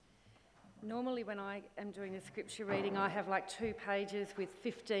Normally when I am doing a scripture reading, I have like 2 pages with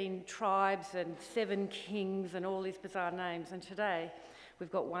 15 tribes and 7 kings and all these bizarre names. And today we've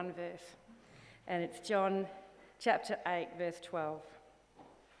got one verse, and it's John chapter 8, verse 12.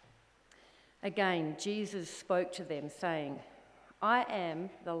 Again, Jesus spoke to them, saying, I am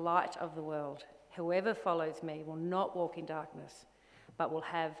the light of the world. Whoever follows me will not walk in darkness, but will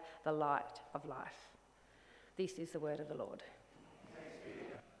have the light of life. This is the word of the Lord.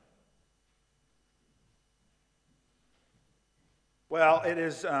 Well, it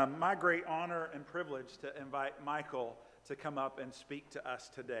is my great honor and privilege to invite Michael to come up and speak to us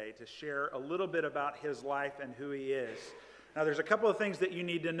today, to share a little bit about his life and who he is. Now, there's a couple of things that you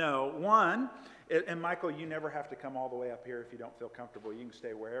need to know. One, and Michael, you never have to come all the way up here if you don't feel comfortable. You can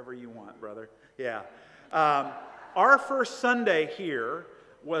stay wherever you want, brother. Yeah. Our first Sunday here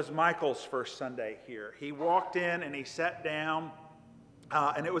was Michael's first Sunday here. He walked in and he sat down,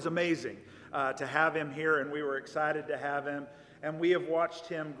 and it was amazing to have him here, and we were excited to have him. And we have watched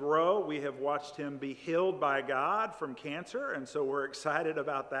him grow. We have watched him be healed by God from cancer, and so we're excited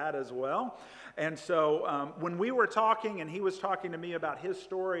about that as well. And so when we were talking, and he was talking to me about his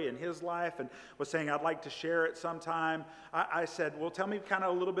story and his life and was saying, I'd like to share it sometime, I said, well, tell me kind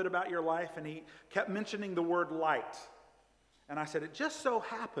of a little bit about your life. And he kept mentioning the word light. And I said, it just so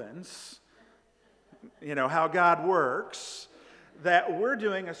happens, you know, how God works, that we're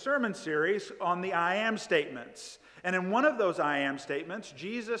doing a sermon series on the I am statements. And in one of those I am statements,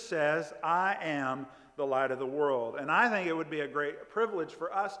 Jesus says, I am the light of the world. And I think it would be a great privilege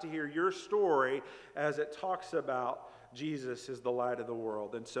for us to hear your story as it talks about Jesus is the light of the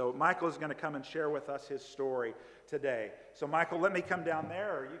world. And so Michael is going to come and share with us his story today. So Michael, let me come down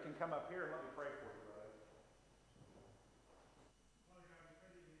there, or you can come up here and let me pray for you, brother. Father God, we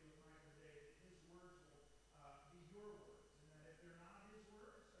pray that you be with Michael today, that his words will be your words, and that if they're not his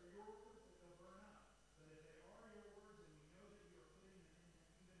words or your words, that they'll burn up. But if they are your words, and we know that you are putting them in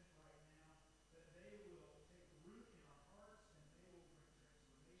him even right now, that they will take root in our hearts and they will bring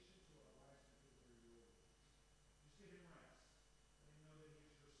transformation to our lives because they're your words. Just give him rest. Let him know that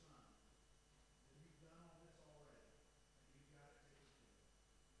he is your son, that you've done all this already, and you've got it taken care of.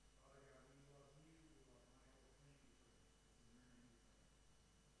 Father God, we love you. We love Michael. Thank you for him. It's in your name we pray.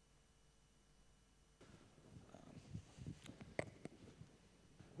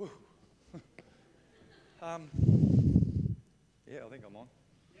 Yeah, I think I'm on.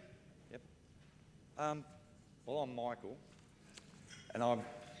 Yep. Well, I'm Michael, and I'm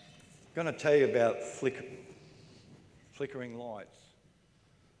going to tell you about flickering lights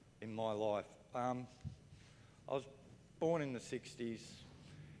in my life. I was born in the 60s,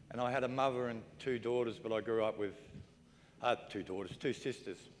 and I had a mother and 2 daughters, but I grew up with 2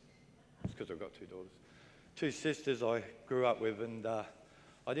 sisters. It's because I've got 2 daughters. 2 sisters I grew up with, and I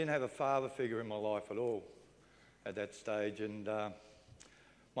didn't have a father figure in my life at all at that stage. And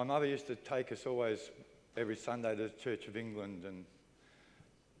my mother used to take us always every Sunday to the Church of England and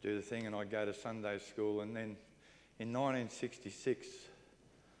do the thing, and I'd go to Sunday school. And then in 1966,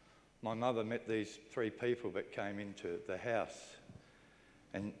 my mother met these 3 people that came into the house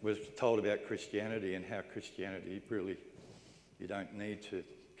and was told about Christianity and how Christianity really, you don't need to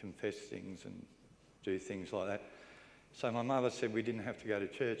confess things and do things like that. So my mother said we didn't have to go to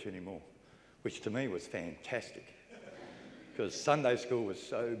church anymore, which to me was fantastic because Sunday school was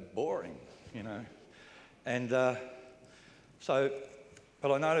so boring, you know. And but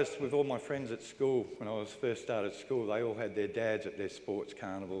I noticed with all my friends at school, when I was first started school, they all had their dads at their sports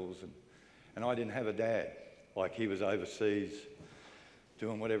carnivals, and I didn't have a dad. Like, he was overseas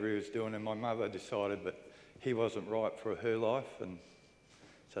doing whatever he was doing, and my mother decided that he wasn't right for her life, and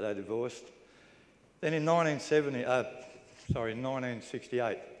so they divorced. Then in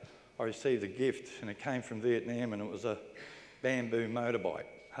 1968, I received a gift, and it came from Vietnam, and it was a bamboo motorbike,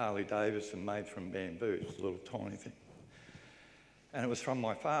 Harley Davidson, made from bamboo. It was a little tiny thing. And it was from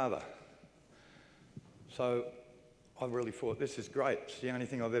my father. So I really thought, this is great. It's the only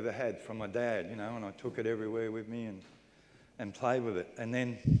thing I've ever had from my dad, you know, and I took it everywhere with me and played with it. And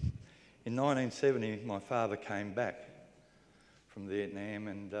then in 1970, my father came back from Vietnam,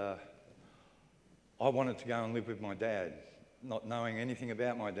 and I wanted to go and live with my dad, not knowing anything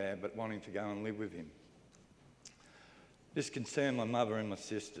about my dad, but wanting to go and live with him. This concerned my mother and my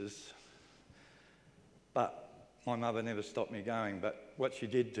sisters, but my mother never stopped me going. But what she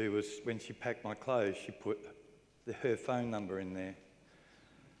did do was, when she packed my clothes, she put her phone number in there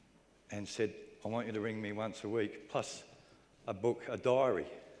and said, I want you to ring me once a week, plus a book, a diary.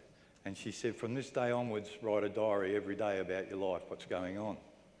 And she said, from this day onwards, write a diary every day about your life, what's going on.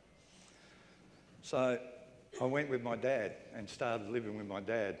 So I went with my dad and started living with my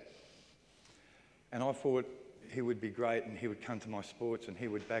dad. And I thought he would be great and he would come to my sports and he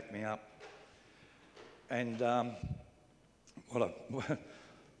would back me up. And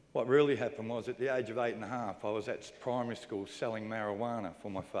what really happened was at the age of 8.5, I was at primary school selling marijuana for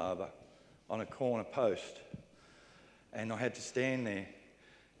my father on a corner post. And I had to stand there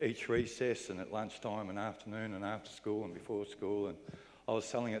each recess and at lunchtime and afternoon and after school and before school. And I was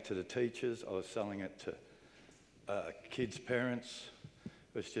selling it to the teachers. I was selling it to kids' parents.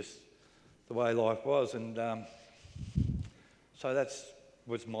 It was just the way life was. And so that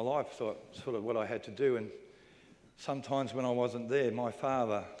was my life, so sort of what I had to do. And sometimes when I wasn't there, my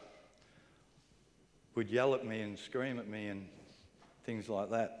father would yell at me and scream at me and things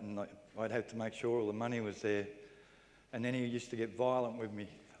like that. And I'd have to make sure all the money was there. And then he used to get violent with me.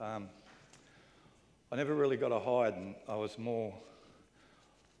 I never really got a hide, and I was more...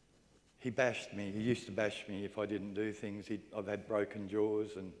 He bashed me. He used to bash me if I didn't do things. I've had broken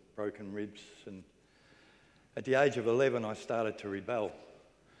jaws and broken ribs. And at the age of 11, I started to rebel.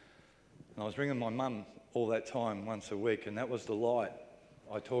 And I was ringing my mum all that time, once a week, and that was the light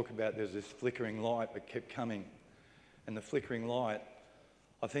I talk about. There's this flickering light that kept coming. And the flickering light,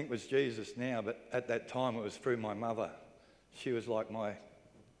 I think, was Jesus now, but at that time it was through my mother. She was like my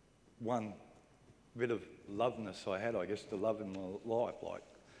one bit of loveness I had, I guess, the love in my life, like.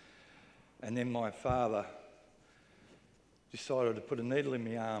 And then my father decided to put a needle in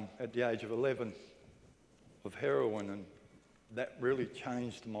my arm at the age of 11 of heroin, and that really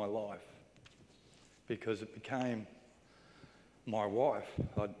changed my life because it became my wife.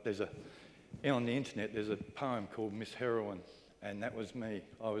 On the internet, there's a poem called Miss Heroin, and that was me.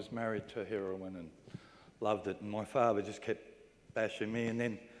 I was married to heroin and loved it, and my father just kept bashing me. And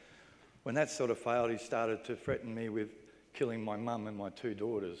then when that sort of failed, he started to threaten me with killing my mum and my 2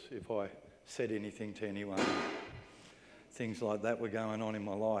 daughters if I said anything to anyone. Things like that were going on in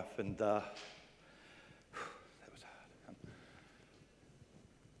my life, and that was hard.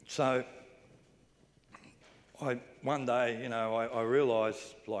 So one day, I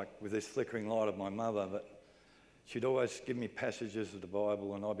realised, like with this flickering light of my mother, that she'd always give me passages of the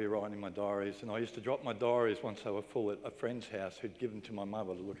Bible and I'd be writing in my diaries. And I used to drop my diaries once they were full at a friend's house who'd given to my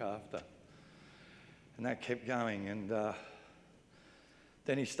mother to look after. And that kept going. And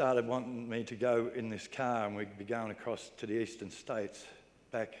then he started wanting me to go in this car and we'd be going across to the eastern states,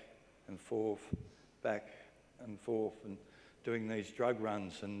 back and forth, and doing these drug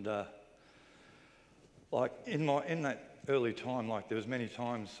runs. And like in that early time, like there was many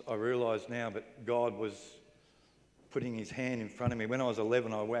times I realised now that God was putting his hand in front of me. When I was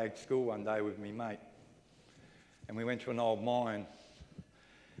 11, I wagged school one day with me mate. And we went to an old mine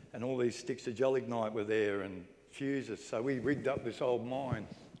and all these sticks of gelignite were there and fuses. So we rigged up this old mine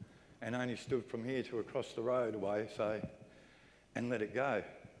and only stood from here to across the road away, and let it go.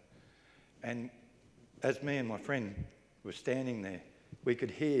 And as me and my friend were standing there, we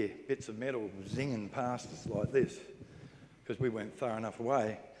could hear bits of metal zinging past us like this because we weren't far enough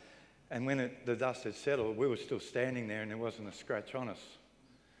away. And when the dust had settled, we were still standing there and there wasn't a scratch on us.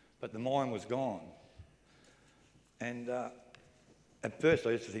 But the mine was gone. And at first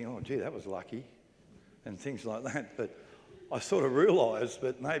I used to think, oh, gee, that was lucky, and things like that. But I sort of realised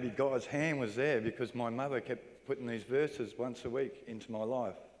that maybe God's hand was there because my mother kept putting these verses once a week into my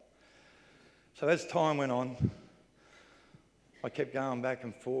life. So as time went on, I kept going back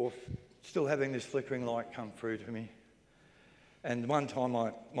and forth, still having this flickering light come through to me. And one time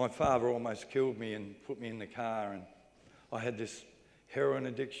my father almost killed me and put me in the car, and I had this heroin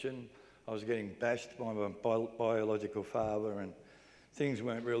addiction. I was getting bashed by my biological father and things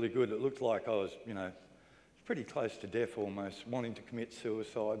weren't really good. It looked like I was, pretty close to death almost, wanting to commit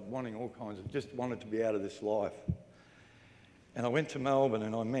suicide, wanting all kinds of, just wanted to be out of this life. And I went to Melbourne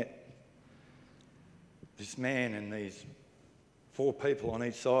and I met this man and these 4 people on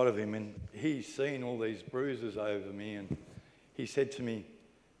each side of him, and he's seen all these bruises over me, and he said to me,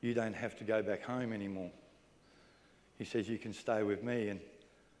 you don't have to go back home anymore. He says, you can stay with me. And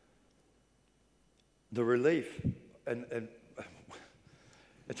the relief, and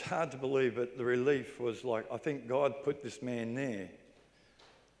it's hard to believe, but the relief was like, I think God put this man there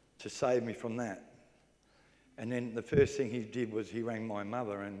to save me from that. And then the first thing he did was he rang my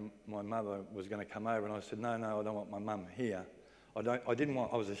mother, and my mother was going to come over, and I said, no, I don't want my mum here. I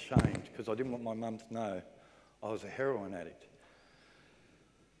was ashamed because I didn't want my mum to know I was a heroin addict.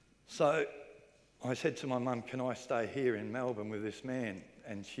 So I said to my mum, can I stay here in Melbourne with this man?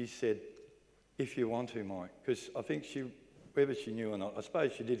 And she said, if you want to, Mike. Because I think whether she knew or not, I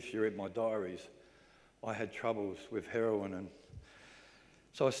suppose she did if she read my diaries, I had troubles with heroin. And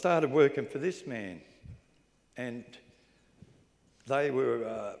so I started working for this man. And they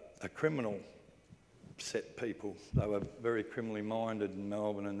were a criminal upset people. They were very criminally minded in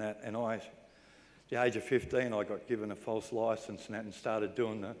Melbourne and that. And at the age of 15, I got given a false licence and that, and started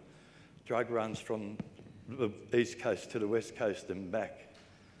doing the drug runs from the east coast to the west coast and back.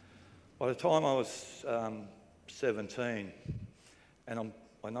 By the time I was 17, and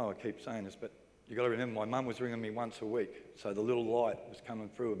I know I keep saying this, but you've got to remember, my mum was ringing me once a week, so the little light was coming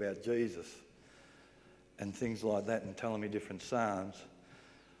through about Jesus and things like that, and telling me different psalms.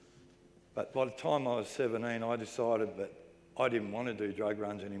 But by the time I was 17, I decided that I didn't want to do drug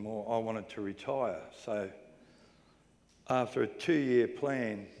runs anymore. I wanted to retire. So after a 2-year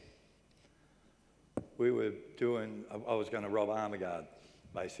plan, I was going to rob Armaguard,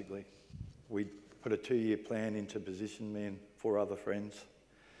 basically. We put a 2-year plan into position, me and 4 other friends.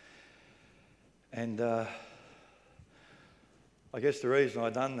 And I guess the reason I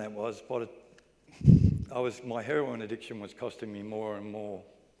done that was my heroin addiction was costing me more and more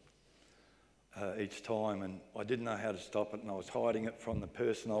each time, and I didn't know how to stop it, and I was hiding it from the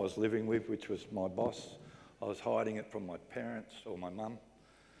person I was living with, which was my boss. I was hiding it from my parents or my mum.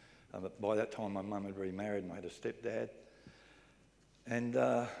 But by that time, my mum had remarried and I had a stepdad. And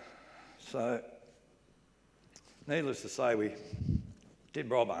so, needless to say, we did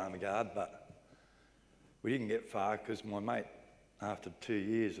rob Armaguard, but we didn't get far because my mate, after 2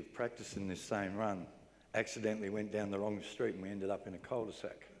 years of practicing this same run, accidentally went down the wrong street and we ended up in a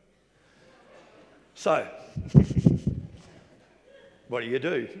cul-de-sac. So, what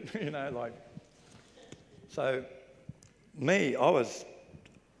do? So, I was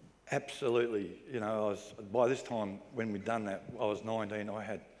absolutely, by this time when we'd done that, I was 19,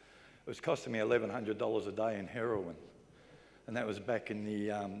 it was costing me $1,100 a day in heroin. And that was back in the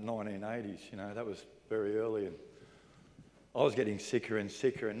 1980s, that was very early. And I was getting sicker and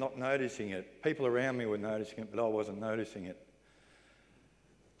sicker and not noticing it. People around me were noticing it, but I wasn't noticing it.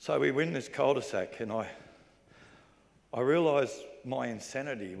 So we were in this cul-de-sac, and I realised my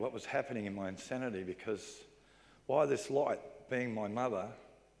insanity, what was happening in my insanity, because why this light, being my mother,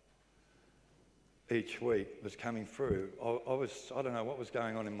 each week was coming through. I don't know what was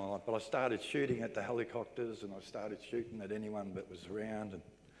going on in my life, but I started shooting at the helicopters and I started shooting at anyone that was around. And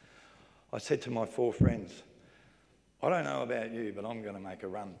I said to my 4 friends, I don't know about you, but I'm going to make a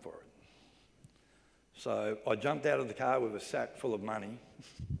run for it. So I jumped out of the car with a sack full of money.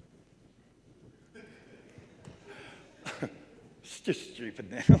 It's just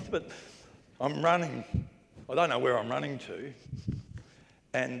stupid now, but I'm running. I don't know where I'm running to.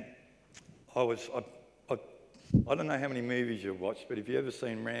 And I don't know how many movies you've watched, but if you've ever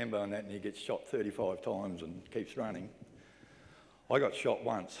seen Rambo and that, and he gets shot 35 times and keeps running, I got shot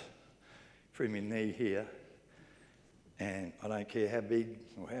once through my knee here, and I don't care how big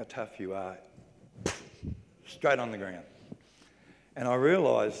or how tough you are, straight on the ground. And I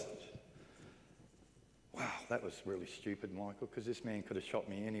realised, wow, that was really stupid, Michael, because this man could have shot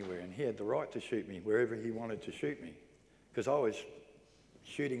me anywhere, and he had the right to shoot me wherever he wanted to shoot me, because I was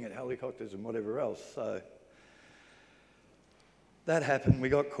shooting at helicopters and whatever else. So that happened, we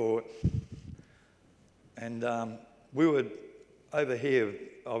got caught, and we were over here,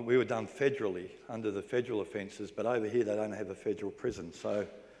 we were done federally under the federal offences, but over here they don't have a federal prison. So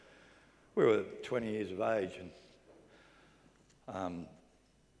we were 20 years of age, and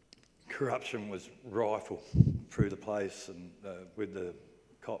corruption was rife through the place, and with the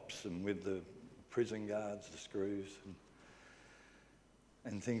cops and with the prison guards, the screws,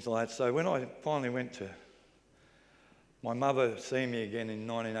 and things like that. So when I finally went to my mother seeing me again in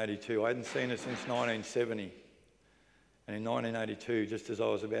 1982, I hadn't seen her since 1970. And in 1982, just as I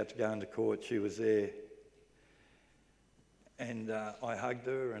was about to go into court, she was there. And I hugged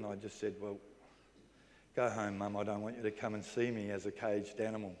her and I just said, well, go home, Mum, I don't want you to come and see me as a caged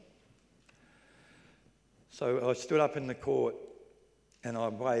animal. So I stood up in the court and I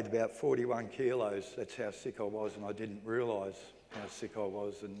weighed about 41 kilos. That's how sick I was, and I didn't realise how sick I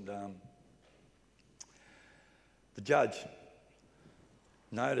was. And the judge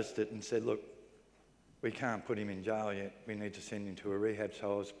noticed it and said, look, we can't put him in jail yet. We need to send him to a rehab.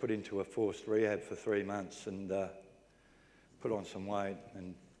 So I was put into a forced rehab for 3 months and put on some weight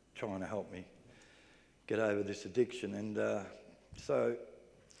and trying to help me get over this addiction. And so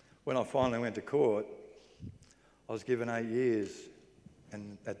when I finally went to court, I was given 8 years,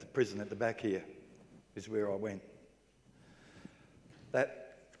 and at the prison at the back here is where I went.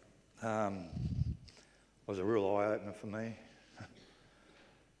 That was a real eye-opener for me.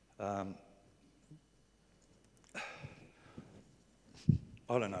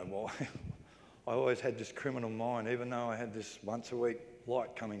 I don't know why. I always had this criminal mind, even though I had this once a week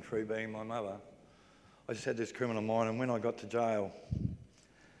light coming through being my mother. I just had this criminal mind, and when I got to jail,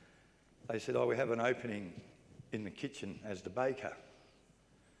 they said, oh, we have an opening in the kitchen as the baker.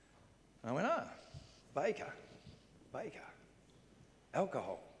 And I went, baker,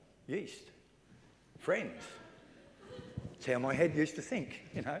 alcohol, yeast, friends. That's how my head used to think,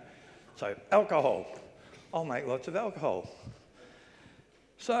 you know. So alcohol, I'll make lots of alcohol.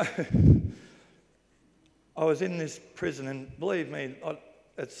 So I was in this prison, and believe me,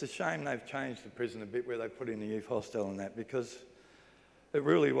 it's a shame they've changed the prison a bit where they put in the youth hostel and that, because it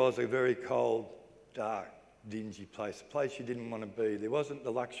really was a very cold, dark, dingy place, a place you didn't want to be. There wasn't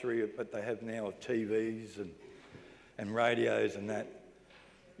the luxury that they have now of TVs and radios and that.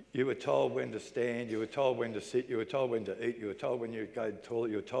 You were told when to stand, you were told when to sit, you were told when to eat, you were told when you would go to the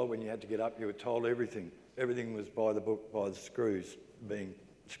toilet, you were told when you had to get up, you were told everything. Everything was by the book, by the screws, being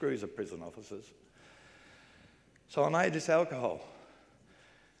screws of prison officers. So I made this alcohol,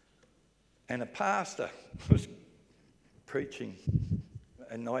 and a pastor was preaching,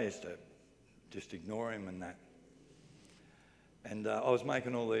 and I used to just ignore him and that. And I was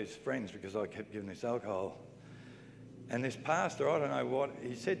making all these friends because I kept giving this alcohol. And this pastor, I don't know what,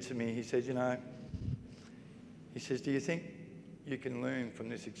 he said to me, he said, you know, he says, do you think you can learn from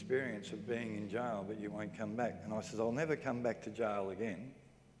this experience of being in jail but you won't come back? And I said, I'll never come back to jail again.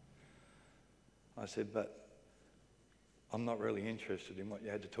 I said, but I'm not really interested in what you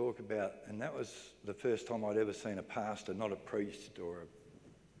had to talk about. And that was the first time I'd ever seen a pastor, not a priest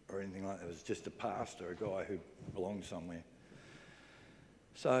or anything like that. It was just a pastor, a guy who belonged somewhere.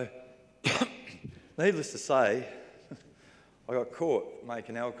 So, needless to say, I got caught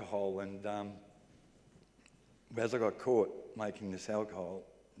making alcohol, and as I got caught making this alcohol,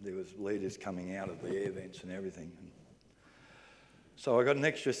 there was leaders coming out of the air vents and everything. So I got an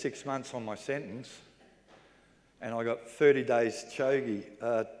extra 6 months on my sentence, and I got 30 days chogi.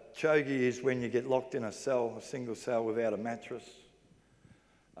 Chogi is when you get locked in a cell, a single cell without a mattress.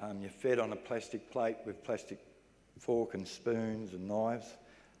 You're fed on a plastic plate with plastic fork and spoons and knives,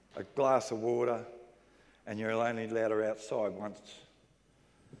 a glass of water, and you're only allowed her outside once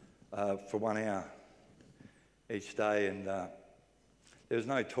for 1 hour each day. And there was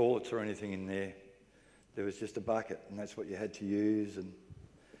no toilets or anything in there. There was just a bucket, and that's what you had to use. And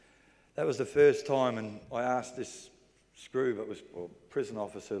that was the first time, and I asked this prison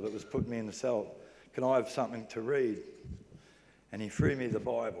officer that was putting me in the cell, can I have something to read? And he threw me the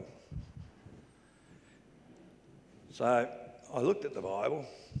Bible. So I looked at the Bible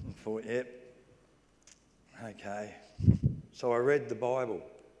and thought, yep, okay. So I read the Bible,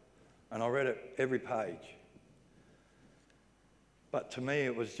 and I read it every page. But to me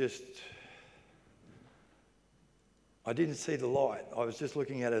it was just, I didn't see the light. I was just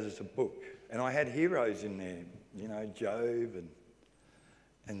looking at it as a book. And I had heroes in there, you know, Job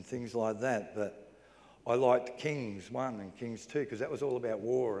and things like that. But I liked Kings 1 and Kings 2 because that was all about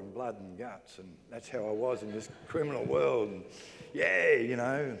war and blood and guts, and that's how I was in this criminal world. And yeah, you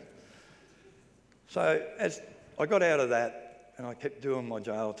know. So as I got out of that, and I kept doing my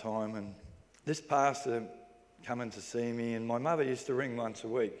jail time, and this pastor coming to see me, and my mother used to ring once a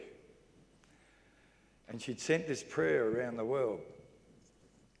week, and she'd sent this prayer around the world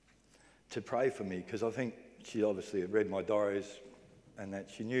to pray for me because I think she obviously had read my diaries and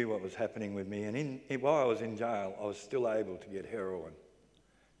that she knew what was happening with me. And while I was in jail, I was still able to get heroin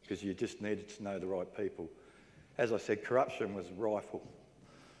because you just needed to know the right people. As I said, corruption was rife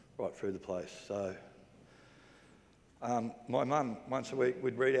right through the place. So my mum, once a week,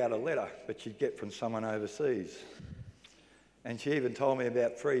 would read out a letter that she'd get from someone overseas. And she even told me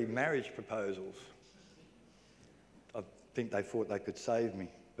about 3 marriage proposals. I think they thought they could save me,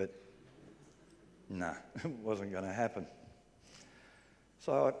 but no, it wasn't going to happen.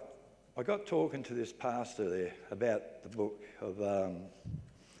 So I got talking to this pastor there about the book of the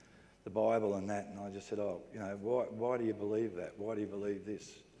Bible and that, and I just said, oh, you know, why do you believe that? Why do you believe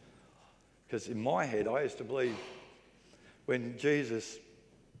this? Because in my head, I used to believe when Jesus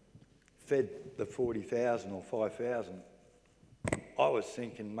fed the 40,000 or 5,000, I was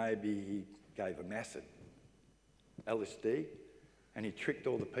thinking maybe he gave them acid, LSD, and he tricked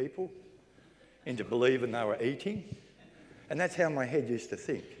all the people into believing they were eating. And that's how my head used to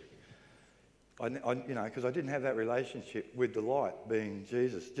think. You know, because I didn't have that relationship with the light being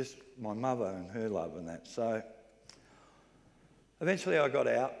Jesus, just my mother and her love and that. So eventually I got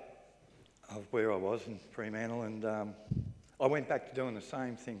out of where I was in Fremantle, and I went back to doing the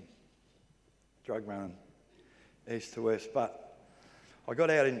same thing, drug running, east to west. But I got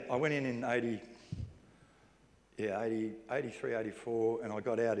out I went in 83, 84, and I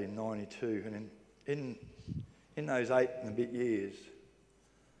got out in 92. And in those 8 and a bit years,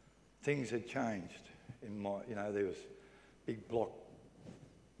 things had changed. You know, there was big block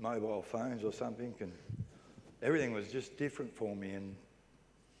mobile phones or something, and everything was just different for me. And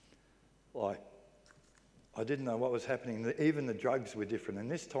like, I didn't know what was happening. Even the drugs were different.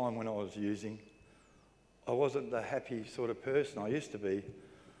 And this time when I was using, I wasn't the happy sort of person I used to be.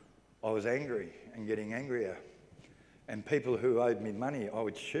 I was angry and getting angrier. And people who owed me money, I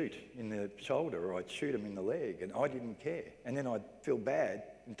would shoot in the shoulder or I'd shoot them in the leg, and I didn't care. And then I'd feel bad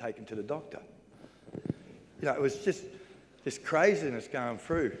and take them to the doctor. You know, it was just this craziness going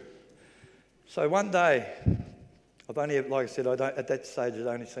through. So one day, I've only, like I said, at that stage I'd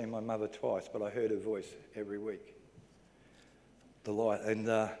only seen my mother twice, but I heard her voice every week. The light. And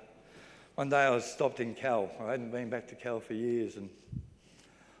one day I was stopped in Cal. I hadn't been back to Cal for years, and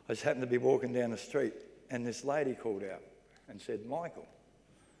I just happened to be walking down the street, and this lady called out and said, "Michael."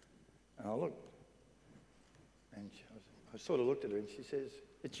 And I looked, and I sort of looked at her, and she says,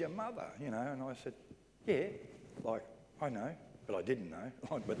 "It's your mother, you know." And I said, "Yeah, like, I know," but I didn't know.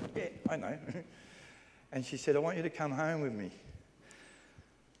 Like, but yeah, I know. And she said, "I want you to come home with me."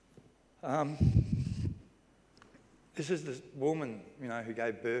 This is the woman, you know, who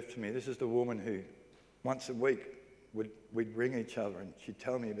gave birth to me. This is the woman who, once a week, we'd ring each other, and she'd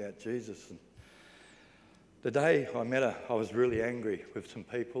tell me about Jesus. And the day I met her, I was really angry with some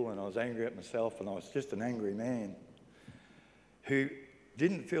people, and I was angry at myself, and I was just an angry man who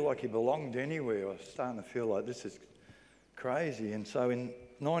didn't feel like he belonged anywhere. I was starting to feel like this is crazy. And so in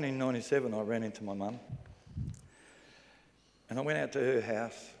 1997, I ran into my mum, and I went out to her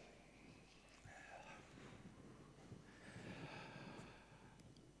house.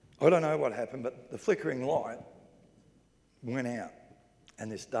 I don't know what happened, but the flickering light went out,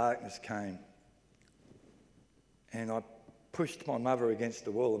 and this darkness came. And I pushed my mother against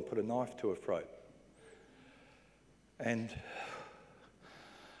the wall and put a knife to her throat. And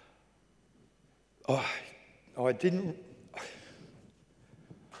I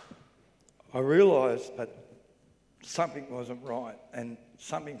realised that something wasn't right, and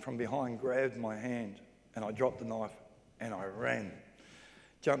something from behind grabbed my hand, and I dropped the knife, and I ran,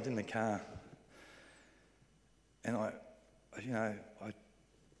 jumped in the car, and I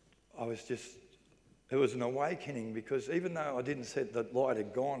was just, it was an awakening, because even though I didn't say the light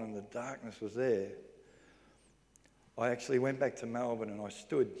had gone and the darkness was there, I actually went back to Melbourne and I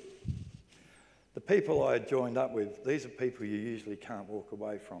stood. The people I had joined up with, these are people you usually can't walk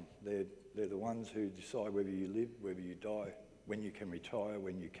away from. They're the ones who decide whether you live, whether you die, when you can retire,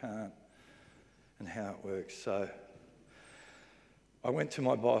 when you can't, and how it works. So I went to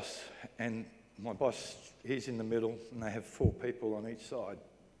my boss, and my boss, he's in the middle, and they have 4 people on each side.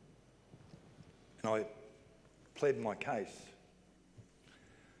 And I pled my case,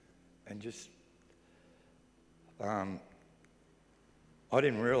 and just, I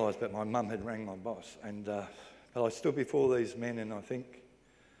didn't realise that my mum had rang my boss, and but I stood before these men, and I think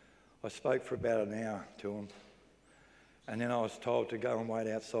I spoke for about an hour to them, and then I was told to go and wait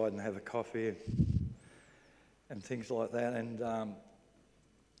outside and have a coffee and things like that, and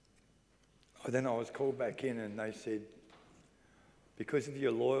then I was called back in, and they said, "Because of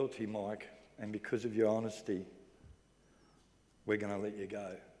your loyalty, Mike, and because of your honesty, we're going to let you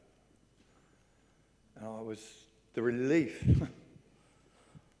go." And the relief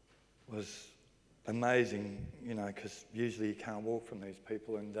was amazing, you know, because usually you can't walk from these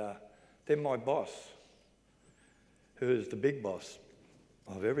people. And then my boss, who is the big boss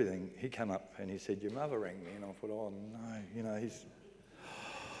of everything, he came up and he said, "Your mother rang me." And I thought, "Oh no," you know,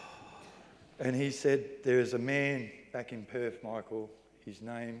 and he said, "There is a man back in Perth, Michael. His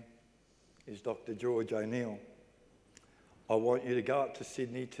name is Dr. George O'Neill. I want you to go up to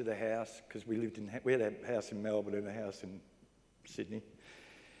Sydney to the house," because we had a house in Melbourne and a house in Sydney.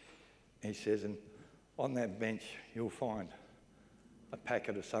 He says, "And on that bench you'll find a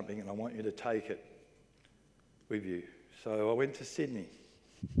packet of something, and I want you to take it with you." So I went to Sydney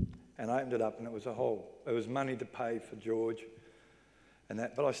and I opened it up, and it was money to pay for George and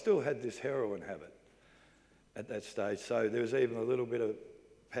that, but I still had this heroin habit at that stage. So there was even a little bit of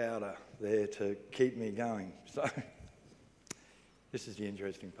powder there to keep me going. So this is the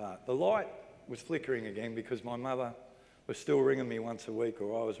interesting part. The light was flickering again because my mother was still ringing me once a week,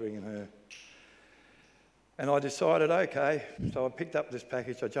 or I was ringing her. And I decided, okay, so I picked up this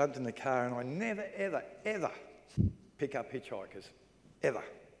package, I jumped in the car, and I never, ever, ever pick up hitchhikers, ever.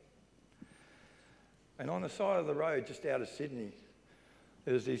 And on the side of the road, just out of Sydney,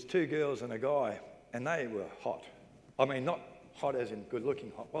 there was these 2 girls and a guy, and they were hot. I mean, not hot as in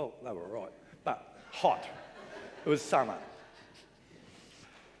good-looking hot. Well, they were right, but hot. It was summer.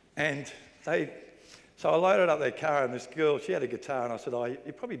 And so I loaded up their car, and this girl, she had a guitar, and I said, "Oh,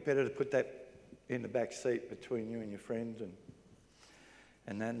 you're probably better to put that in the back seat between you and your friends."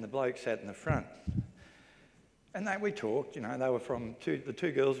 And then the bloke sat in the front. And we talked, you know, they were the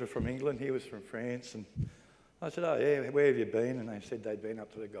two girls were from England, he was from France. And I said, oh yeah, where have you been? And they said they'd been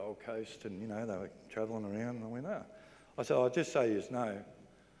up to the Gold Coast and, you know, they were travelling around. And I went, oh. I said, I'll just so you know,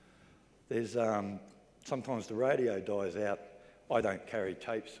 there's sometimes the radio dies out. I don't carry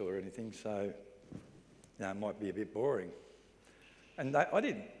tapes or anything, so, you know, it might be a bit boring. And I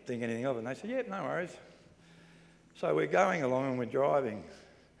didn't think anything of it. And they said, yeah, no worries. So we're going along and we're driving.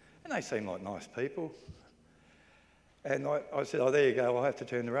 And they seem like nice people. And I said, oh, there you go, I'll have to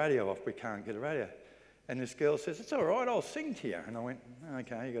turn the radio off. We can't get a radio. And this girl says, it's all right, I'll sing to you. And I went,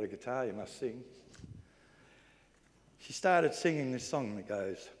 okay, you got a guitar, you must sing. She started singing this song that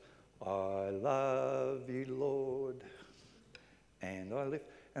goes, I love you, Lord, and I live.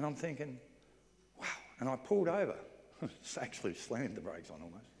 And I'm thinking, wow. And I pulled over. Actually slammed the brakes on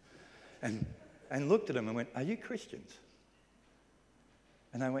almost. And looked at them and went, are you Christians?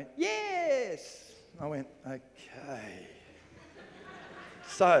 And they went, yes. I went, okay.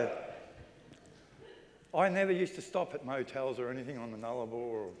 So, I never used to stop at motels or anything on the Nullarbor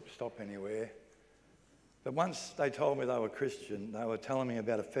or stop anywhere. But once they told me they were Christian, they were telling me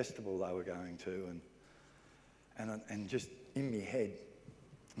about a festival they were going to and just in my head.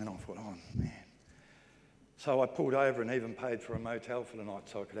 And I thought, oh, man. So I pulled over and even paid for a motel for the night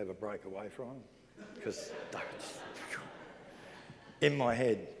so I could have a break away from them. Because that's in my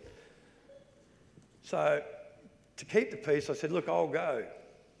head. So to keep the peace, I said, look, I'll go.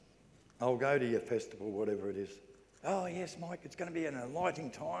 I'll go to your festival, whatever it is. Oh, yes, Mike, it's going to be an enlightening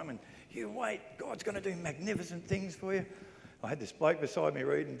time and you wait, God's going to do magnificent things for you. I had this bloke beside me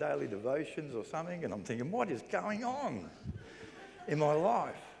reading daily devotions or something and I'm thinking, what is going on in my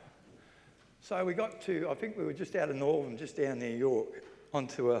life? So we got to, I think we were just out of Northern, just down near York,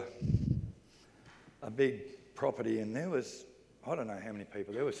 onto a big property and there was, I don't know how many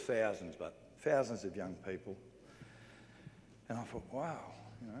people, there was thousands, but thousands of young people. And I thought, wow,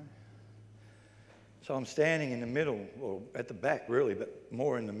 you know. So I'm standing in the middle, or at the back really, but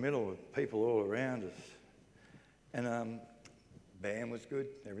more in the middle with people all around us. And band was good,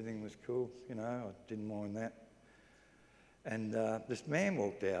 everything was cool, you know, I didn't mind that. And this man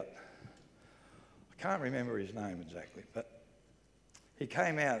walked out. I can't remember his name exactly, but he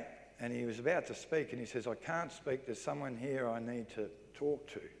came out and he was about to speak and he says, I can't speak, there's someone here I need to talk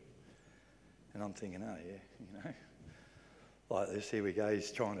to. And I'm thinking, oh yeah, you know, like this, here we go,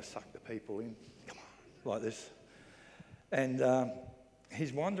 he's trying to suck the people in. Come on, like this. And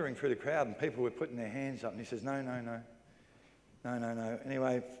he's wandering through the crowd and people were putting their hands up and he says, no.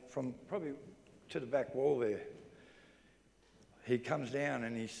 Anyway, from probably to the back wall there, he comes down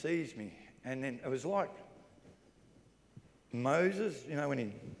and he sees me. And then it was like Moses, you know, when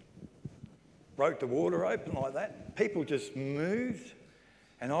he broke the water open like that. People just moved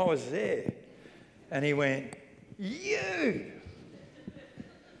and I was there. And he went, you,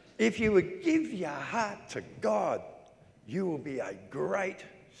 if you would give your heart to God, you will be a great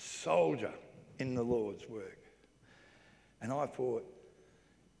soldier in the Lord's work. And I thought,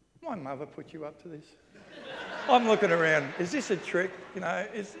 my mother put you up to this? I'm looking around, is this a trick? You know,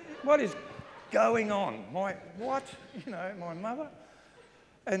 what is going on? My mother?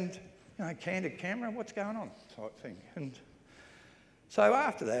 And, you know, candid camera, what's going on? Type thing. And so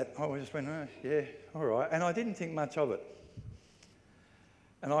after that, I just went, oh, yeah, all right. And I didn't think much of it.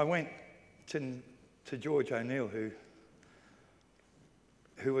 And I went to George O'Neill,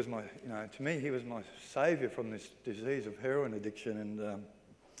 who was my, you know, to me, he was my saviour from this disease of heroin addiction. And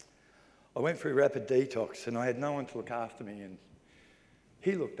I went through rapid detox and I had no one to look after me. And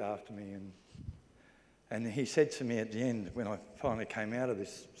he looked after me. And he said to me at the end, when I finally came out of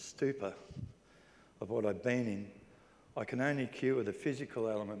this stupor of what I'd been in, I can only cure the physical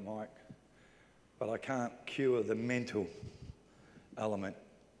element, Mike, but I can't cure the mental element.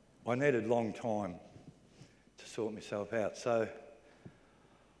 I needed a long time to sort myself out. So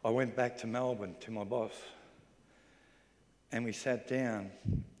I went back to Melbourne to my boss and we sat down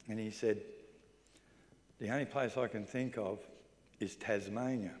and he said, the only place I can think of is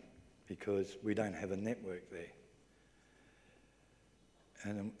Tasmania because we don't have a network there.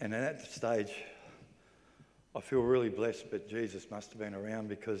 And at that stage, I feel really blessed, but Jesus must have been around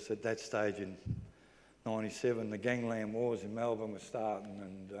because at that stage in 97, the gangland wars in Melbourne were starting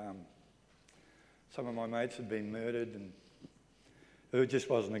and some of my mates had been murdered and it just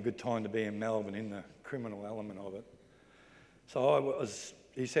wasn't a good time to be in Melbourne in the criminal element of it. So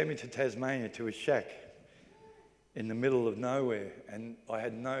he sent me to Tasmania to a shack in the middle of nowhere and I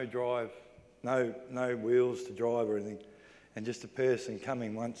had no drive, no wheels to drive or anything. And just a person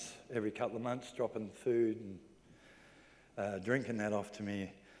coming once every couple of months, dropping food. drinking that off to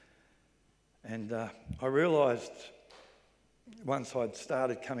me. And I realised once I'd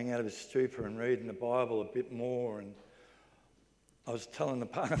started coming out of his stupor and reading the Bible a bit more, and I was telling the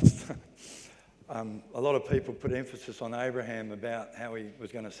pastor, a lot of people put emphasis on Abraham about how he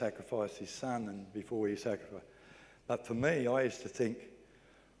was going to sacrifice his son and before he sacrificed. But for me, I used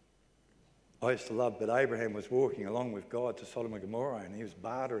to love that Abraham was walking along with God to Sodom and Gomorrah, and he was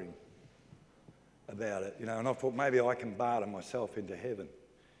bartering about it, and I thought maybe I can barter myself into heaven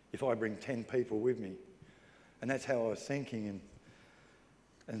if I bring 10 people with me. And that's how I was thinking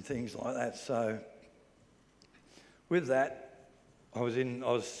and things like that. So with that, I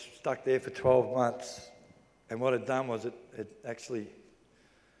was stuck there for 12 months, and what it done was it actually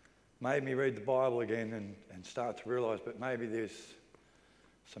made me read the Bible again and start to realise, but maybe there's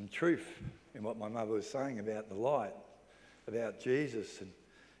some truth in what my mother was saying about the light, about Jesus and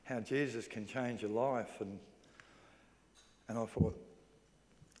how Jesus can change your life. And I thought,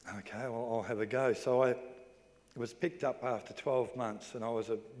 okay, well, I'll have a go. So I was picked up after 12 months, and I was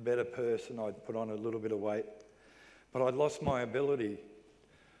a better person. I'd put on a little bit of weight, but I'd lost my ability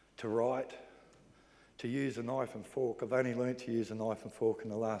to write, to use a knife and fork. I've only learnt to use a knife and fork in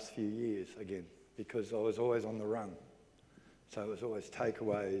the last few years again, because I was always on the run. So it was always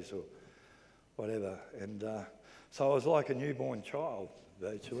takeaways or whatever. And so I was like a newborn child,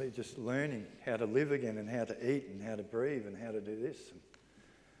 actually, just learning how to live again and how to eat and how to breathe and how to do this.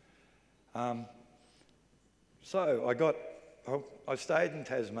 So I stayed in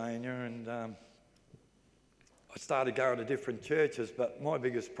Tasmania, and I started going to different churches, but my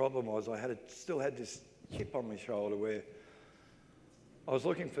biggest problem was I still had this chip on my shoulder where I was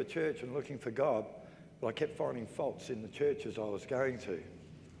looking for church and looking for God, but I kept finding faults in the churches I was going to.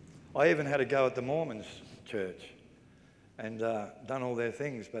 I even had a go at the Mormons church and done all their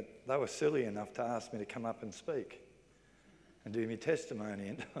things, but they were silly enough to ask me to come up and speak and do my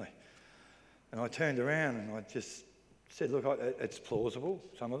testimony. And I turned around and I just said, look, it's plausible,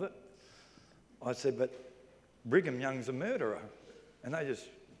 some of it. I said, but Brigham Young's a murderer. And they just,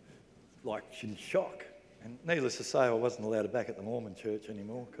 in shock. And needless to say, I wasn't allowed to back at the Mormon church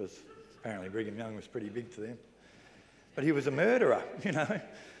anymore, because apparently Brigham Young was pretty big to them. But he was a murderer,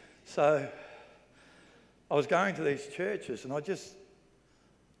 So I was going to these churches, and I just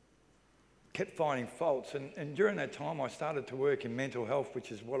kept finding faults. And during that time, I started to work in mental health,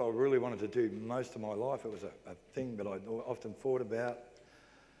 which is what I really wanted to do most of my life. It was a thing that I'd often thought about,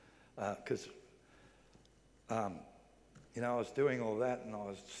 because I was doing all that, and I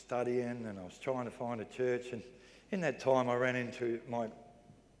was studying, and I was trying to find a church. And in that time, I ran into my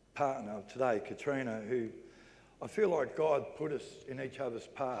partner of today, Katrina, who I feel like God put us in each other's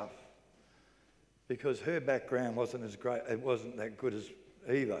path, because her background wasn't as great, it wasn't that good as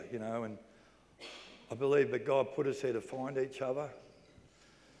either, and I believe that God put us there to find each other.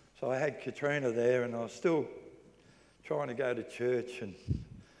 So I had Katrina there, and I was still trying to go to church,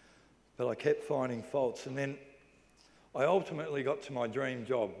 but I kept finding faults. And then I ultimately got to my dream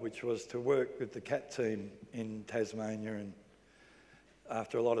job, which was to work with the CAT team in Tasmania, and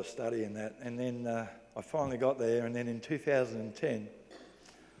after a lot of study and that. And then I finally got there, and then in 2010,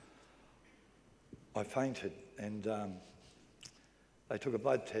 I fainted, and they took a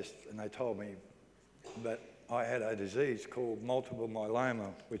blood test, and they told me that I had a disease called multiple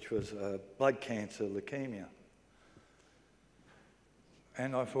myeloma, which was blood cancer, leukemia.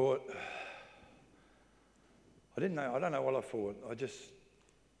 And I thought, I don't know what I thought. I just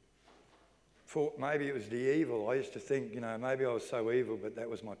thought maybe it was the evil. I used to think, maybe I was so evil, but that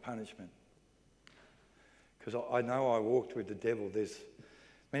was my punishment. Because I know I walked with the devil. There's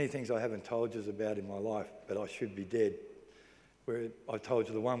many things I haven't told you about in my life, but I should be dead. Where I told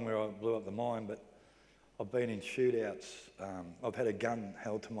you the one where I blew up the mine, but I've been in shootouts. I've had a gun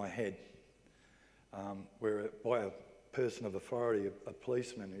held to my head, where by a person of authority, a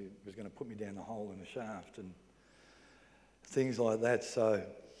policeman who was going to put me down the hole in the shaft and things like that. So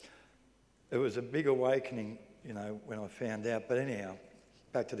it was a big awakening, when I found out. But anyhow,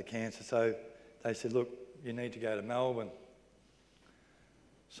 back to the cancer. So they said, look, you need to go to Melbourne.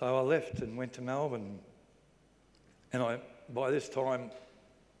 So I left and went to Melbourne. And by this time,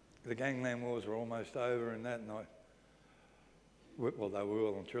 the gangland wars were almost over and that, and they were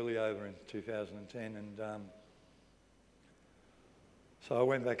well and truly over in 2010. And so I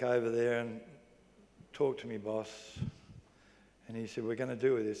went back over there and talked to my boss, and he said, we're going to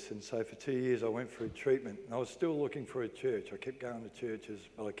do this. And so for 2 years I went through treatment, and I was still looking for a church. I kept going to churches,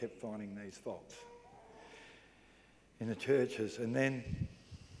 but I kept finding these faults in the churches. And then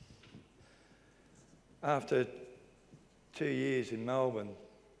after 2 years in Melbourne,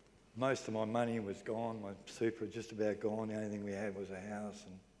 most of my money was gone. My super was just about gone. The only thing we had was a house,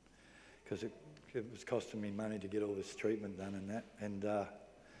 and because it was costing me money to get all this treatment done and that. And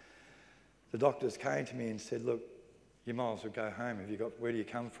the doctors came to me and said, look, you might as well go home. Where do you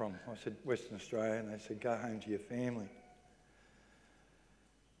come from? I said, Western Australia. And they said, go home to your family.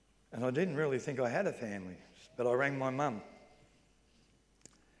 And I didn't really think I had a family, but I rang my mum.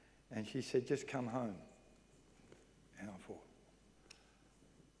 And she said, just come home. And I thought,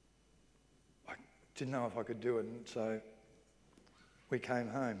 I didn't know if I could do it. And so we came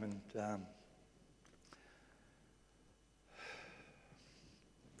home, and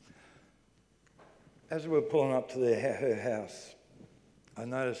as we were pulling up to her house, I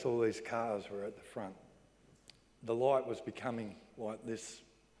noticed all these cars were at the front. The light was becoming like this,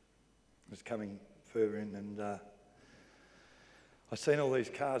 was coming further in, and I seen all these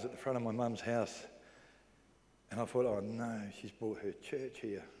cars at the front of my mum's house, and I thought, oh no, she's brought her church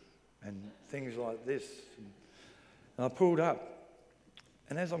here, and things like this. And I pulled up,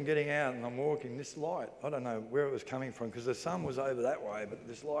 and as I'm getting out and I'm walking, this light, I don't know where it was coming from, because the sun was over that way, but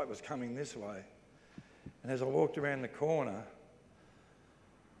this light was coming this way. And as I walked around the corner,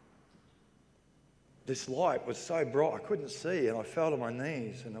 this light was so bright I couldn't see, and I fell to my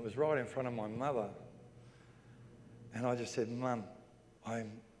knees, and it was right in front of my mother. And I just said, Mum,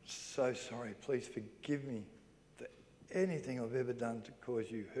 I'm so sorry. Please forgive me for anything I've ever done to cause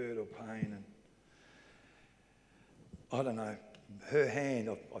you hurt or pain. And I don't know, her hand,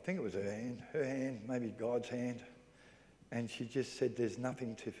 I think it was her hand, maybe God's hand. And she just said, there's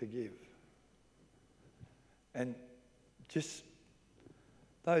nothing to forgive. And just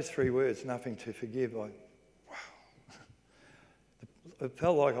those 3 words, nothing to forgive, wow. It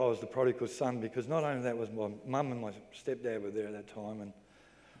felt like I was the prodigal son, because not only that was my mum and my stepdad were there at that time, and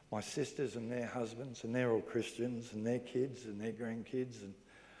my sisters and their husbands, and they're all Christians, and their kids and their grandkids, and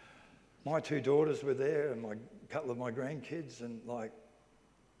my 2 daughters were there, and a couple of my grandkids, and it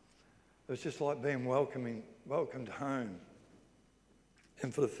was just like being welcomed home.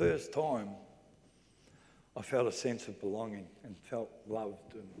 And for the first time, I felt a sense of belonging and felt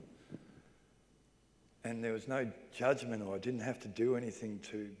loved, and there was no judgment, or I didn't have to do anything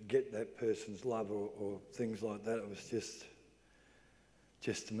to get that person's love or things like that. It was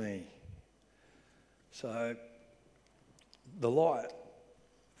just me. So the light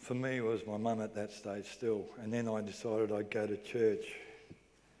for me was my mum at that stage still, and then I decided I'd go to church.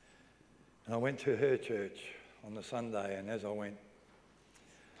 And I went to her church on the Sunday, and as I went,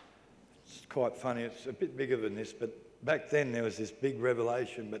 it's quite funny, it's a bit bigger than this, but back then there was this big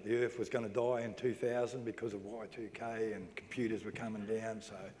revelation that the earth was going to die in 2000 because of Y2K and computers were coming down.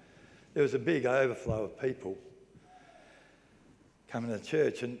 So there was a big overflow of people coming to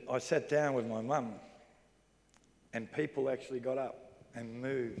church. And I sat down with my mum, and people actually got up and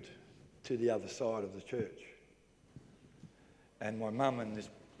moved to the other side of the church. And my mum and this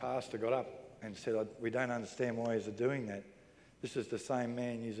pastor got up and said, we don't understand why you're doing that. This is the same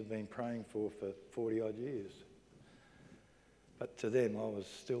man you've been praying for 40 odd years. But to them, I was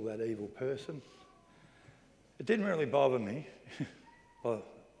still that evil person. It didn't really bother me. Well,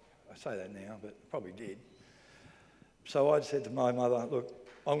 I say that now, but it probably did. So I said to my mother, look,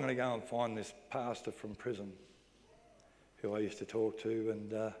 I'm going to go and find this pastor from prison who I used to talk to,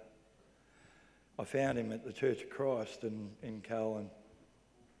 and I found him at the Church of Christ in Callan,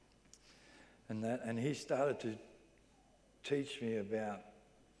 and he started to teach me about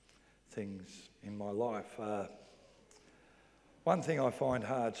things in my life. One thing I find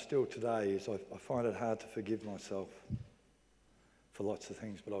hard still today is I find it hard to forgive myself for lots of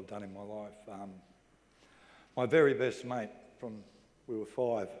things that I've done in my life. My very best mate from we were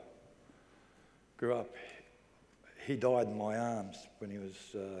 5 grew up. He died in my arms when he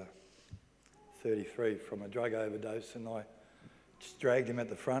was 33 from a drug overdose, and I just dragged him at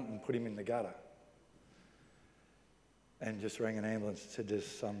the front and put him in the gutter. And just rang an ambulance and said, there's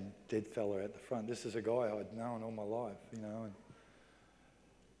some dead fella at the front. This is a guy I'd known all my life, and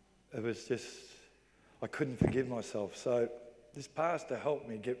it was just, I couldn't forgive myself. So this pastor helped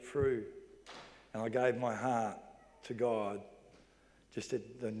me get through, and I gave my heart to God just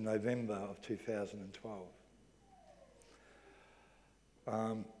in November of 2012.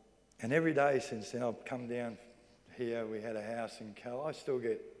 And every day since then, I've come down here. We had a house in Cal. I'm still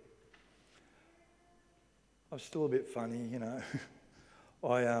a bit funny,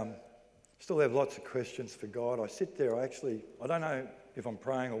 I still have lots of questions for God. I sit there, I don't know if I'm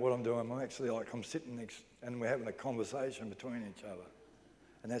praying or what I'm doing. I'm sitting next, and we're having a conversation between each other.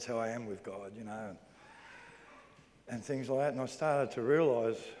 And that's how I am with God, and things like that. And I started to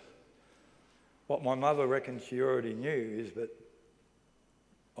realise what my mother reckoned she already knew is that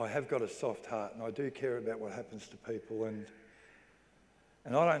I have got a soft heart and I do care about what happens to people, and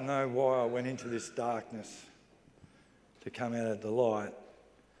I don't know why I went into this darkness to come out of the light.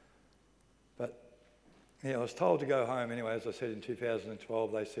 But yeah, I was told to go home anyway. As I said, in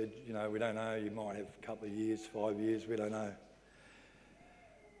 2012, they said, we don't know, you might have a couple of years, 5 years, we don't know.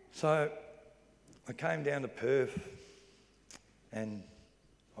 So I came down to Perth and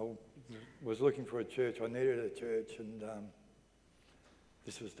I was looking for a church. I needed a church, and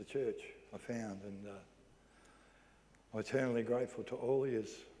this was the church I found. And I'm eternally grateful to all of you.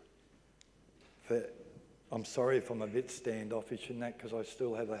 I'm sorry if I'm a bit standoffish in that, because I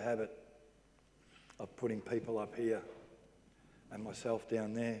still have a habit of putting people up here and myself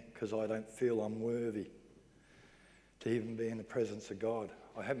down there, because I don't feel I'm worthy to even be in the presence of God.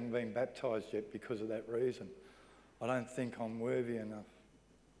 I haven't been baptised yet because of that reason. I don't think I'm worthy enough.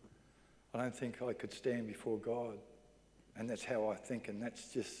 I don't think I could stand before God. And that's how I think, and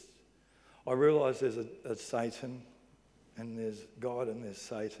that's just... I realise there's a Satan, and there's God, and there's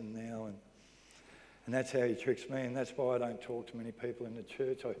Satan now, and that's how he tricks me, and that's why I don't talk to many people in the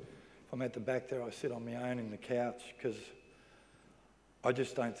church. If I'm at the back there, I sit on my own in the couch, because I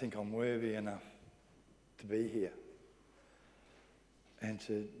just don't think I'm worthy enough to be here and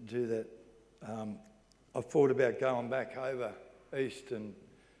to do that. I've thought about going back over east and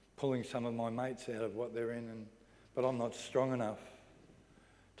pulling some of my mates out of what they're in, but I'm not strong enough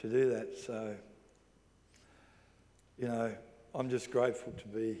to do that. So, I'm just grateful to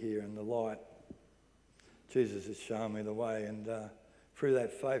be here in the light. Jesus has shown me the way, and through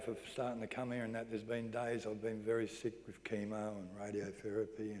that faith of starting to come here, and that there's been days I've been very sick with chemo and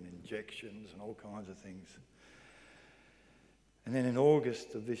radiotherapy and injections and all kinds of things. And then in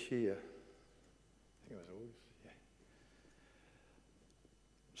August of this year, I think it was August, yeah.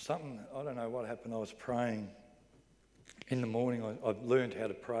 Something, I don't know what happened, I was praying in the morning. I've learned how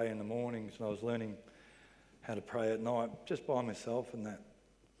to pray in the mornings, and I was learning how to pray at night, just by myself and that.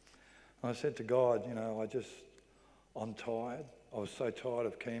 And I said to God, I'm tired. I was so tired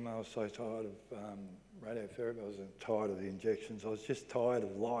of chemo, I was so tired of radiotherapy, I was tired of the injections, I was just tired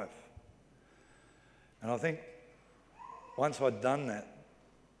of life. And I think once I'd done that,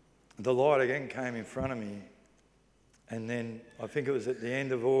 the light again came in front of me, and then I think it was at the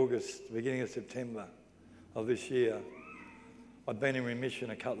end of August, beginning of September of this year. I'd been in remission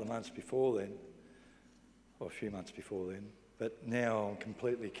a couple of months before then, or a few months before then, but now I'm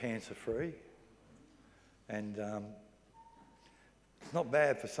completely cancer-free. And it's not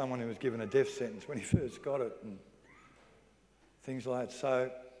bad for someone who was given a death sentence when he first got it and things like that.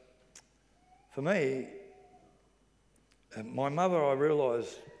 So for me, my mother, I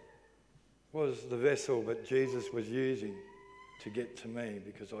realised, was the vessel that Jesus was using to get to me,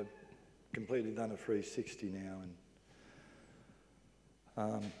 because I'd completely done a 360 now,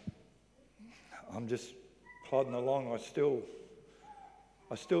 and I'm just plodding along. I still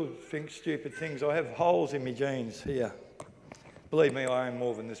think stupid things. I have holes in my jeans here. Believe me, I own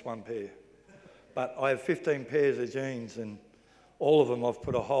more than this one pair. But I have 15 pairs of jeans, and all of them I've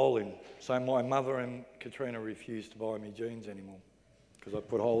put a hole in. So my mother and Katrina refused to buy me jeans anymore because I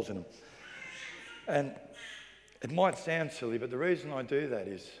put holes in them. And it might sound silly, but the reason I do that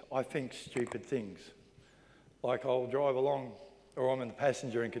is I think stupid things. Like I'll drive along, or I'm in the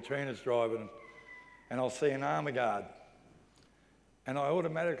passenger and Katrina's driving, and I'll see an armour guard. And I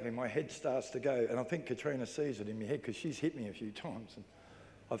automatically, my head starts to go, and I think Katrina sees it in my head because she's hit me a few times. And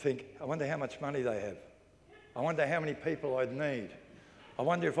I think, I wonder how much money they have. I wonder how many people I'd need. I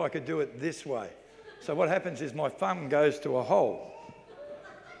wonder if I could do it this way. So what happens is my thumb goes to a hole,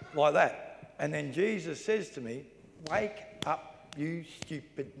 like that. And then Jesus says to me, "Wake up, you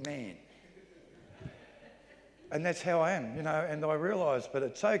stupid man." And that's how I am, and I realise, but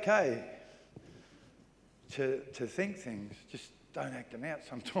it's okay to think things, just don't act them out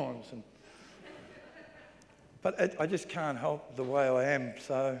sometimes. But I just can't help the way I am,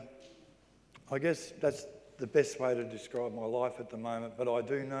 so I guess that's the best way to describe my life at the moment. But I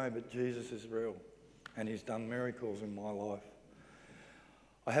do know that Jesus is real, and he's done miracles in my life.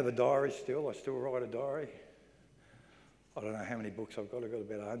 I have a diary still. I still write a diary. I don't know how many books I've got. I've got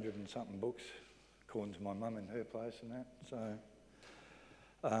about 100 and something books, according to my mum in her place and that. So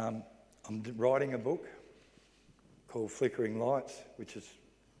I'm writing a book called Flickering Lights, which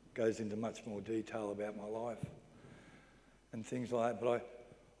goes into much more detail about my life and things like that. But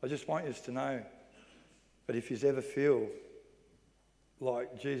I just want you to know that if you ever feel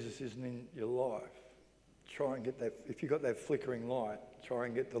like Jesus isn't in your life, try and get that. If you've got that flickering light, try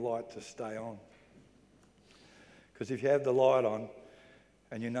and get the light to stay on. Because if you have the light on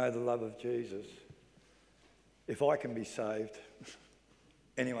and you know the love of Jesus, if I can be saved,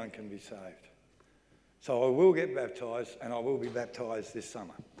 anyone can be saved. So I will get baptised, and I will be baptised this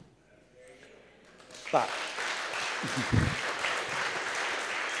summer. But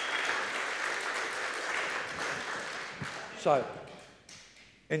so,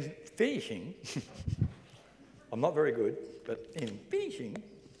 in finishing, I'm not very good, but in finishing,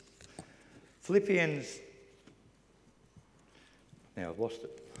 Philippians, now I've lost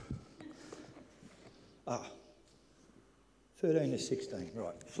it. 13 to 16,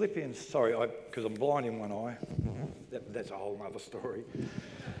 right. Philippians, sorry, because I'm blind in one eye. That's a whole other story.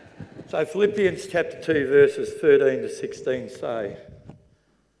 So Philippians chapter 2, verses 13 to 16 say,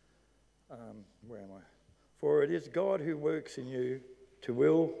 where am I? For it is God who works in you to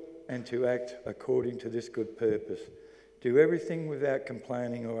will and to act according to this good purpose. Do everything without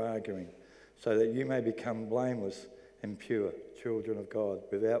complaining or arguing, so that you may become blameless and pure, children of God,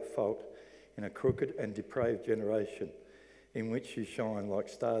 without fault in a crooked and depraved generation, in which you shine like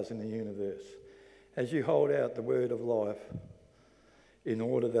stars in the universe, as you hold out the word of life, in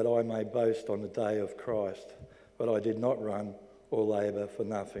order that I may boast on the day of Christ. But I did not run or labour for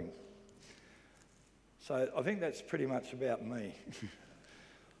nothing. So I think that's pretty much about me.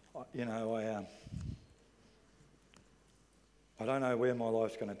 I don't know where my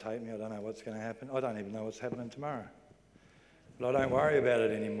life's going to take me. I don't know what's going to happen. I don't even know what's happening tomorrow. But I don't worry about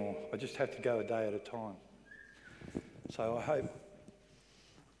it anymore. I just have to go a day at a time. So I hope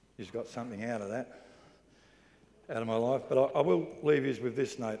you've got something out of that, out of my life. But I will leave you with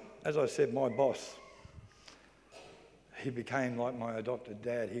this note. As I said, my boss, he became like my adopted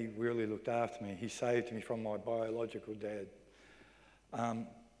dad. He really looked after me. He saved me from my biological dad.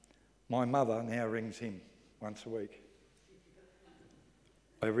 My mother now rings him once a week,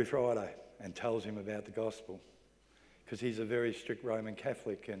 every Friday, and tells him about the gospel, because he's a very strict Roman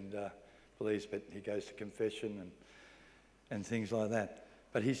Catholic and believes, but he goes to confession and things like that.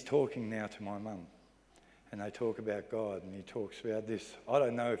 But he's talking now to my mum, and they talk about God, and he talks about this. I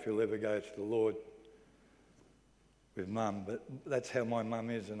don't know if he'll ever go to the Lord with mum, but that's how my mum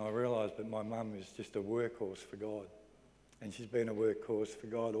is, and I realise that my mum is just a workhorse for God, and she's been a workhorse for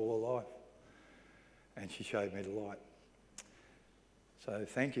God all her life, and she showed me the light. So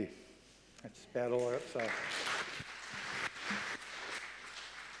thank you. That's about all I got to say.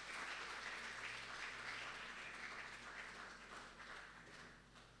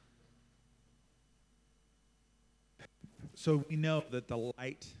 So we know that the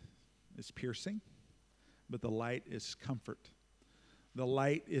light is piercing, but the light is comfort. The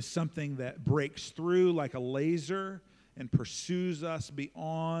light is something that breaks through like a laser and pursues us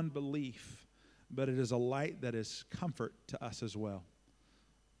beyond belief, but it is a light that is comfort to us as well.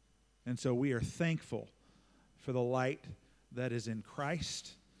 And so we are thankful for the light that is in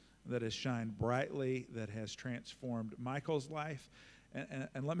Christ, that has shined brightly, that has transformed Michael's life.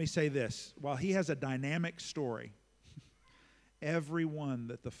 And let me say this, while he has a dynamic story, everyone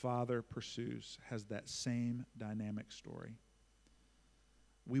that the Father pursues has that same dynamic story.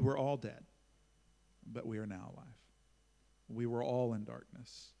 We were all dead, but we are now alive. We were all in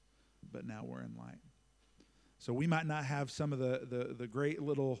darkness, but now we're in light. So we might not have some of the great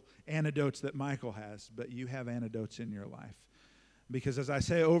little antidotes that Michael has, but you have antidotes in your life. Because as I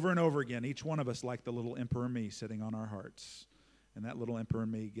say over and over again, each one of us like the little Emperor me sitting on our hearts. And that little Emperor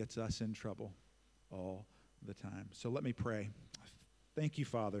me gets us in trouble all the time. So let me pray. Thank you,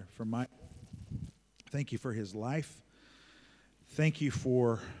 Father, for Michael. Thank you for his life. Thank you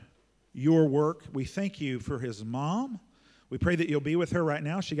for your work. We thank you for his mom. We pray that you'll be with her right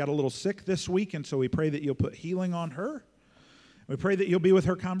now. She got a little sick this week, and so we pray that you'll put healing on her. We pray that you'll be with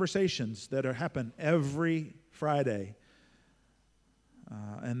her conversations that happen every Friday,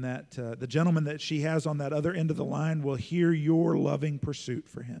 and that the gentleman that she has on that other end of the line will hear your loving pursuit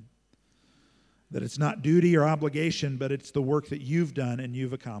for him. That it's not duty or obligation, but it's the work that you've done and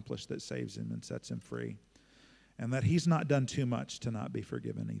you've accomplished that saves him and sets him free. And that he's not done too much to not be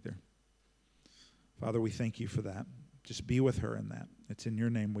forgiven either. Father, we thank you for that. Just be with her in that. It's in your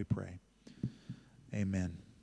name we pray. Amen.